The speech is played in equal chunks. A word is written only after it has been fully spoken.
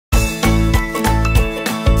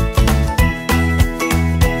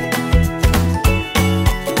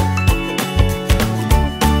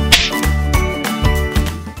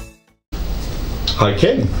Hi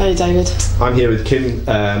Kim. Hey David. I'm here with Kim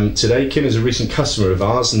today. Kim is a recent customer of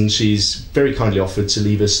ours and she's very kindly offered to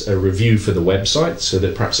leave us a review for the website so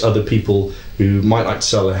that perhaps other people who might like to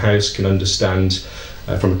sell a house can understand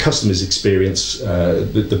from a customer's experience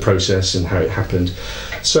the process and how it happened.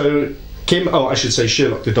 So Kim, I should say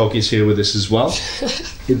Sherlock the dog is here with us as well.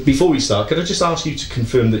 Before we start, could I just ask you to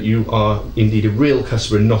confirm that you are indeed a real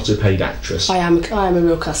customer and not a paid actress? I am a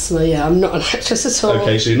real customer, yeah. I'm not an actress at all.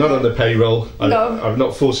 Okay, so you're not on the payroll. No. I'm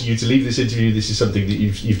not forcing you to leave this interview. This is something that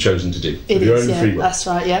you've chosen to do. It of your is, own yeah, free will. that's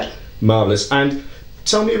right, yeah. Marvellous. And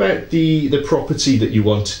tell me about the property that you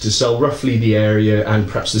wanted to sell, roughly the area and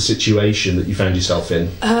perhaps the situation that you found yourself in.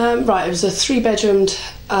 Right, it was a 3-bedroomed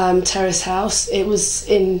terrace house. It was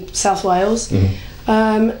in South Wales.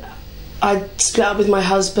 Mm-hmm. I'd split up with my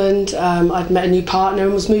husband. I'd met a new partner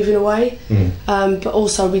and was moving away. Mm-hmm. But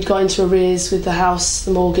also we'd got into arrears with the house,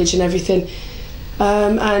 the mortgage and everything.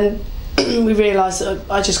 And we realised that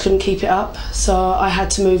I just couldn't keep it up. So I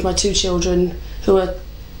had to move my 2 children who were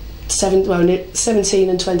 17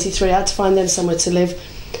 and 23. I had to find them somewhere to live.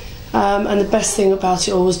 And the best thing about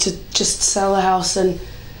it all was to just sell the house, and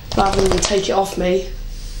rather than take it off me,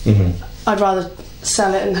 mm-hmm. I'd rather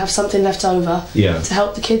sell it and have something left over to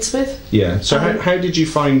help the kids with. Yeah. So how did you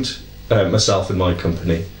find myself and my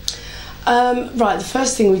company? Right, the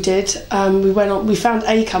first thing we did, we found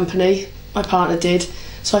a company, my partner did,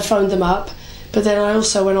 so I phoned them up, but then I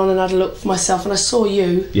also went on and had a look for myself, and I saw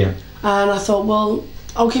you, and I thought, well,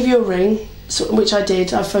 I'll give you a ring, which I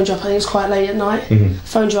did. I phoned you up, I think it was quite late at night. Mm-hmm.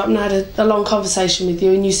 Phoned you up and I had a long conversation with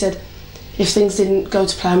you, and you said if things didn't go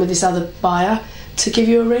to plan with this other buyer, to give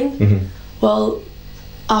you a ring. Mm-hmm. Well,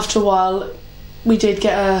 after a while we did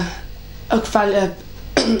get a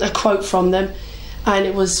quote from them, and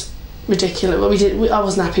it was ridiculous. I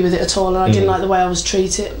wasn't happy with it at all, and I didn't like the way I was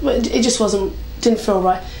treated. It just didn't feel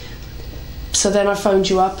right. So then I phoned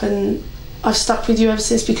you up, and I've stuck with you ever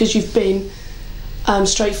since, because you've been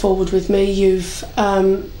straightforward with me.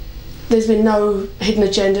 There's been no hidden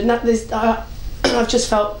agenda. I've just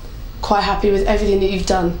felt quite happy with everything that you've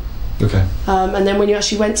done. Okay. And then when you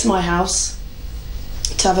actually went to my house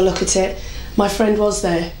to have a look at it, my friend was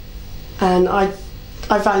there, and I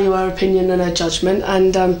value her opinion and her judgment,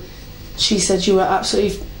 and she said you were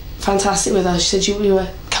absolutely fantastic with her. She said you were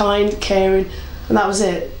kind, caring, and that was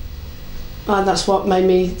it. And that's what made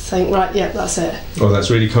me think, right, yeah, that's it. Well, that's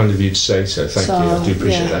really kind of you to say so. Thank you. I do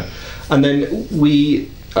appreciate that. And then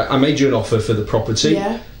I made you an offer for the property.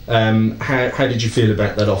 Yeah. How did you feel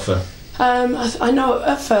about that offer? I know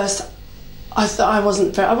at first I thought I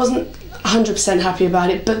wasn't 100% happy about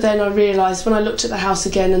it, but then I realised when I looked at the house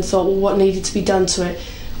again and thought, well, what needed to be done to it,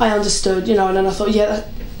 I understood, and then I thought, yeah,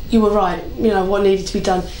 you were right, what needed to be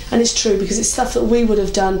done. And it's true, because it's stuff that we would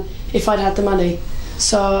have done if I'd had the money.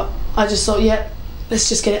 So I just thought, yeah, let's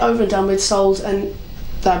just get it over and done with, sold, and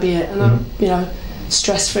that'd be it. And I'm,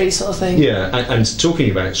 stress-free sort of thing. Yeah, and talking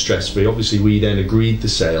about stress-free, obviously we then agreed the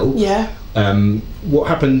sale. Yeah. What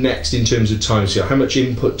happened next in terms of timescale? How much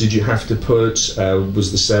input did you have to put?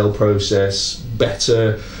 Was the sale process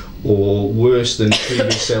better or worse than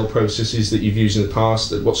previous sale processes that you've used in the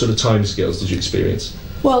past? What sort of timescales did you experience?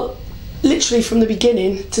 Well, literally from the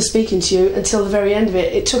beginning to speaking to you until the very end of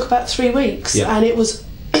it, it took about 3 weeks, and it was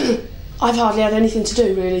I've hardly had anything to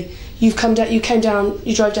do really. You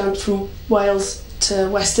drove down from Wales to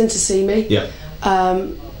Weston to see me. Yeah.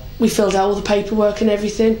 We filled out all the paperwork and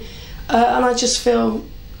everything, and I just feel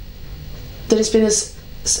that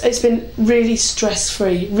it's been really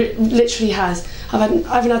stress-free. Literally has. I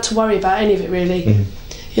haven't had to worry about any of it really.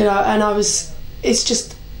 Mm-hmm. And it's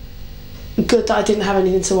just good that I didn't have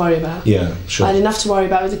anything to worry about. Yeah, sure. I didn't have to worry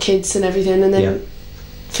about with the kids and everything, and then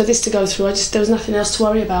for this to go through, there was nothing else to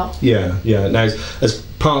worry about. Yeah. Now, as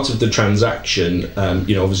part of the transaction,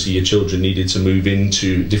 obviously your children needed to move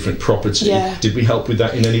into different property. Yeah. Did we help with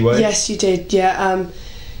that in any way? Yes, you did. Yeah.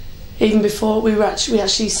 Even before we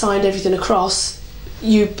actually signed everything across,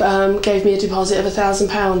 you gave me a deposit of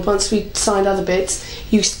 £1,000. Once we signed other bits,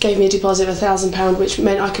 you gave me a deposit of £1,000, which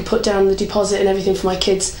meant I could put down the deposit and everything for my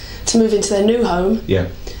kids to move into their new home. Yeah.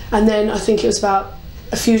 And then I think it was about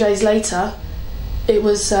a few days later, it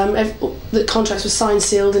was the contracts were signed,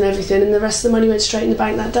 sealed, and everything, and the rest of the money went straight in the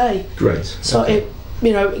bank that day. Great. So it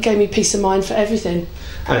gave me peace of mind for everything.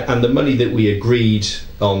 And the money that we agreed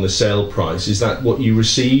on the sale price, is that what you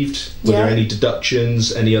received? Were there any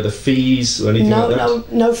deductions, any other fees, or anything like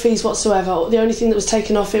that? No fees whatsoever. The only thing that was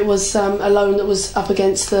taken off it was a loan that was up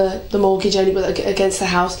against the mortgage, against the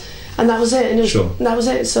house, And that was it, and, Sure. and that was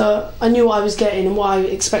it. So I knew what I was getting, and what I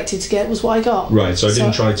expected to get was what I got. Right, so I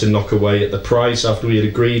didn't try to knock away at the price after we had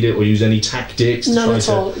agreed it, or use any tactics to try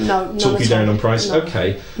to talk you down on price? No.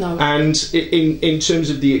 Okay. No. And in terms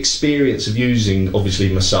of the experience of using,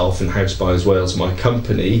 obviously, myself and House Buyers Wales, my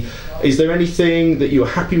company, is there anything that you're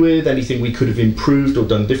happy with, anything we could have improved or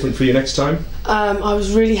done different for you next time? I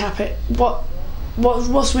was really happy.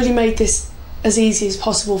 What's really made this as easy as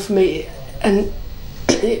possible for me, and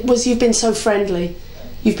it was, you've been so friendly,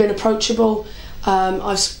 you've been approachable.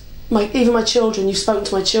 Even my children, you've spoken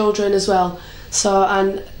to my children as well. So,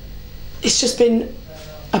 and it's just been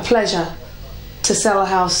a pleasure to sell a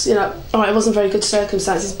house. You know, all right, it wasn't very good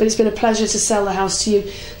circumstances, but it's been a pleasure to sell the house to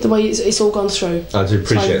you. The way it's all gone through. I do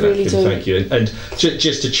appreciate that. Really do. Thank you. And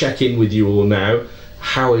just to check in with you all now,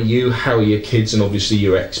 how are you? How are your kids? And obviously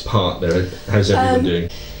your ex-partner. How's everyone doing?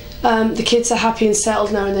 The kids are happy and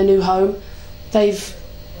settled now in their new home. They've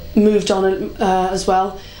moved on as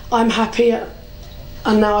well. I'm happy,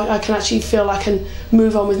 and now I can actually feel I can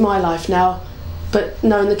move on with my life now, but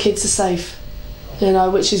knowing the kids are safe, you know,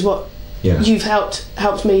 which is what you've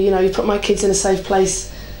helped me. You know, you put my kids in a safe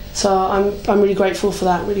place, so I'm really grateful for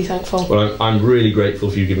that. Really thankful. Well, I'm really grateful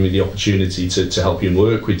for you giving me the opportunity to help you and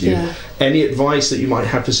work with you. Yeah. Any advice that you might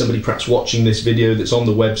have for somebody perhaps watching this video that's on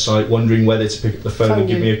the website, wondering whether to pick up the phone and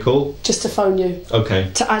give me a call? Just to phone you.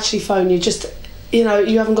 Okay. To actually phone you. Just, you know,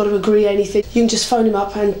 you haven't got to agree anything. You can just phone him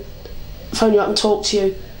up and talk to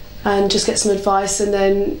you, and just get some advice, and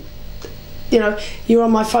then, you know, you're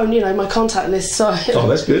on my phone, you know, my contact list. So oh,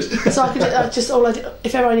 that's good. So I could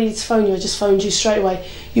if ever I needed to phone you, I just phoned you straight away.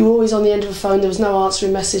 You were always on the end of a phone. There was no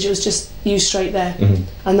answering message. It was just you straight there,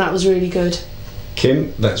 and that was really good.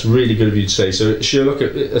 Kim, that's really good of you to say. So, Sherlock,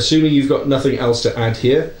 assuming you've got nothing else to add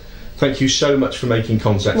here, thank you so much for making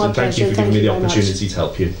contact, and thank you for giving me the opportunity to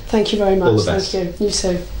help you. Thank you very much. All the best. Thank you. You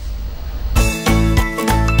too.